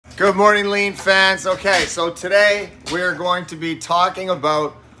Good morning, Lean fans. Okay, so today we're going to be talking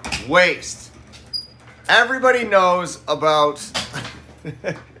about waste. Everybody knows about,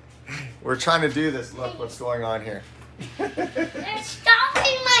 we're trying to do this. Look what's going on here. They're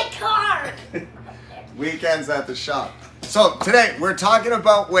stopping my car. Weekends at the shop. So today we're talking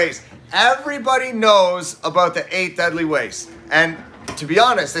about waste. Everybody knows about the 8 deadly wastes. And to be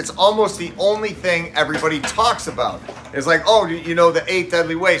honest, it's almost the only thing everybody talks about. It's like, oh, you know the 8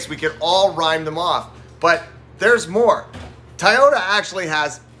 deadly wastes. We could all rhyme them off. But there's more. Toyota actually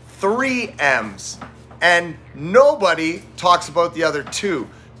has 3M's. And nobody talks about the other 2.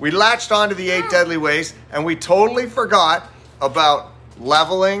 We latched onto the 8 deadly wastes and we totally forgot about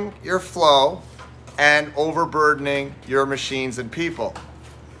leveling your flow and overburdening your machines and people.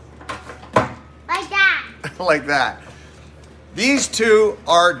 Like that. Like that. These 2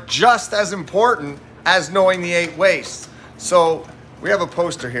 are just as important as knowing the 8 wastes. So we have a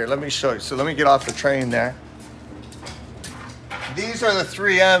poster here. Let me show you. So let me get off the train there. These are the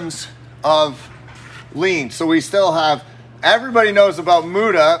 3M's of lean. So we still have, everybody knows about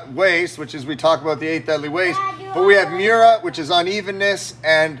Muda, waste, which is we talk about the 8 deadly wastes. But we have Mura, which is unevenness,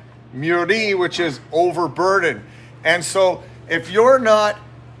 and Muri, which is overburden. And so if you're not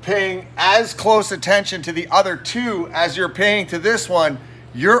paying as close attention to the other 2 as you're paying to this one,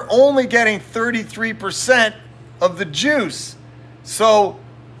 you're only getting 33% of the juice. So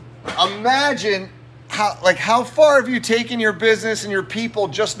imagine how far have you taken your business and your people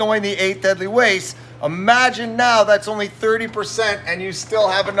just knowing the 8 deadly wastes. Imagine now that's only 30% and you still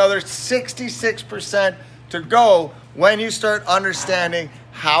have another 66% to go when you start understanding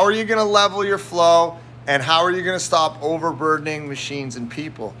how are you going to level your flow and how are you going to stop overburdening machines and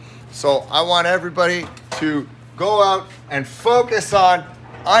people. So I want everybody to go out and focus on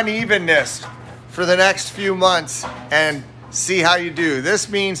unevenness for the next few months and see how you do. This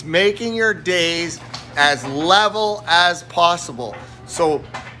means making your days as level as possible. So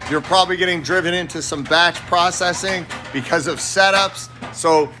you're probably getting driven into some batch processing because of setups.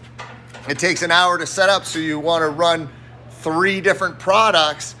 So it takes an hour to set up, so you want to run 3 different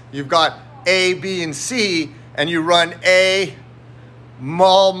products. You've got A, B, and C, and you run A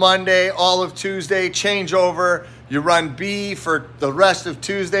all Monday, all of Tuesday, changeover. You run B for the rest of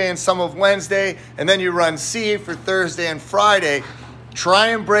Tuesday and some of Wednesday, and then you run C for Thursday and Friday. Try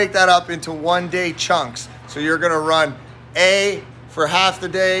and break that up into 1-day chunks. So you're gonna run A for half the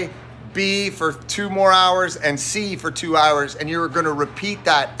day, B for 2 more hours, and C for 2 hours, and you're gonna repeat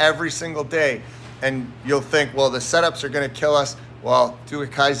that every single day. And you'll think, well, the setups are gonna kill us. Well, do a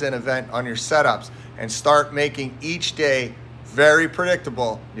Kaizen event on your setups and start making each day very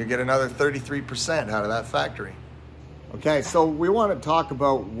predictable. You get another 33% out of that factory. Okay, so we want to talk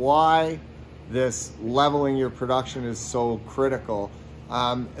about why this leveling your production is so critical.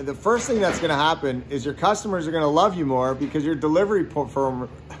 The first thing that's going to happen is your customers are going to love you more because your delivery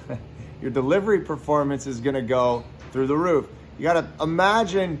performance is going to go through the roof. You got to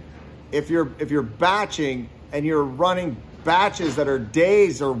imagine if you're batching and you're running batches that are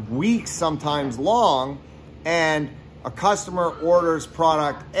days or weeks sometimes long, and a customer orders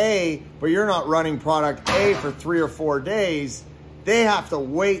product A, but you're not running product A for 3 or 4 days, they have to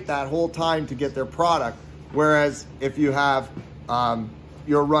wait that whole time to get their product. Whereas if you have,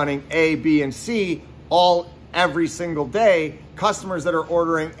 you're running A, B, and C every single day, customers that are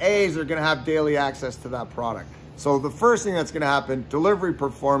ordering A's are gonna have daily access to that product. So the first thing that's gonna happen, delivery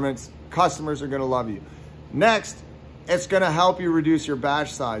performance, customers are gonna love you. Next, it's gonna help you reduce your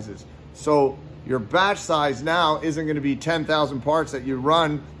batch sizes. So your batch size now isn't going to be 10,000 parts that you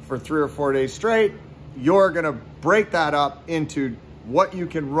run for 3 or 4 days straight. You're going to break that up into what you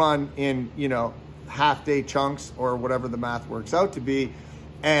can run in, half-day chunks or whatever the math works out to be.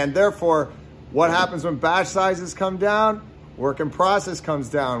 And therefore, what happens when batch sizes come down? Work in process comes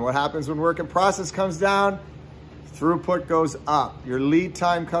down. What happens when work in process comes down? Throughput goes up. Your lead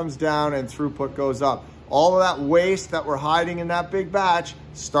time comes down and throughput goes up. All of that waste that we're hiding in that big batch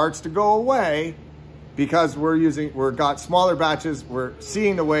starts to go away because we're got smaller batches, we're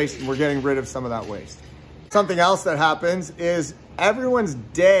seeing the waste, and we're getting rid of some of that waste. Something else that happens is everyone's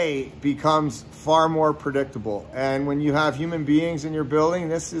day becomes far more predictable. And when you have human beings in your building,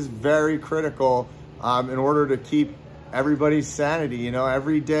 this is very critical in order to keep everybody's sanity.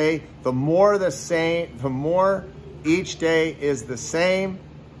 Every day, the more each day is the same,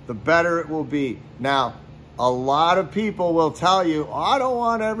 the better it will be. Now, a lot of people will tell you, oh, I don't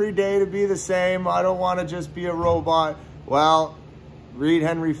want every day to be the same. I don't want to just be a robot. Well, read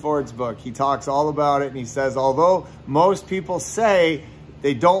Henry Ford's book. He talks all about it, and he says, although most people say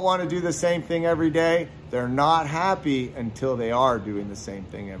they don't want to do the same thing every day, they're not happy until they are doing the same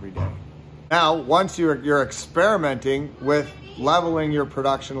thing every day. Now, once you're experimenting with leveling your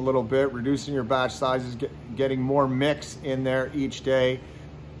production a little bit, reducing your batch sizes, getting more mix in there each day,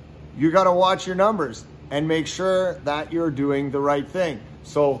 you got to watch your numbers and make sure that you're doing the right thing.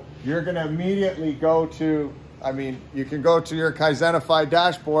 So you're going to immediately go to, you can go to your Kaizenify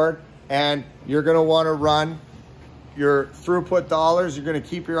dashboard and you're going to want to run your throughput dollars. You're going to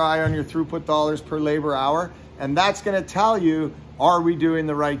keep your eye on your throughput dollars per labor hour, and that's going to tell you, are we doing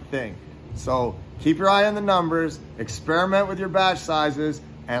the right thing? So keep your eye on the numbers, experiment with your batch sizes,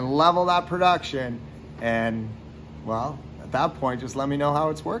 and level that production. And well, at that point, just let me know how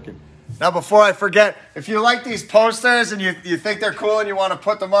it's working. Now, before I forget, if you like these posters and you think they're cool and you want to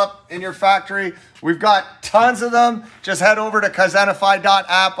put them up in your factory, we've got tons of them. Just head over to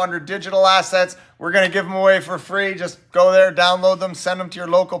Kaizenify.app under digital assets. We're going to give them away for free. Just go there, download them, send them to your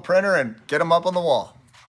local printer, and get them up on the wall.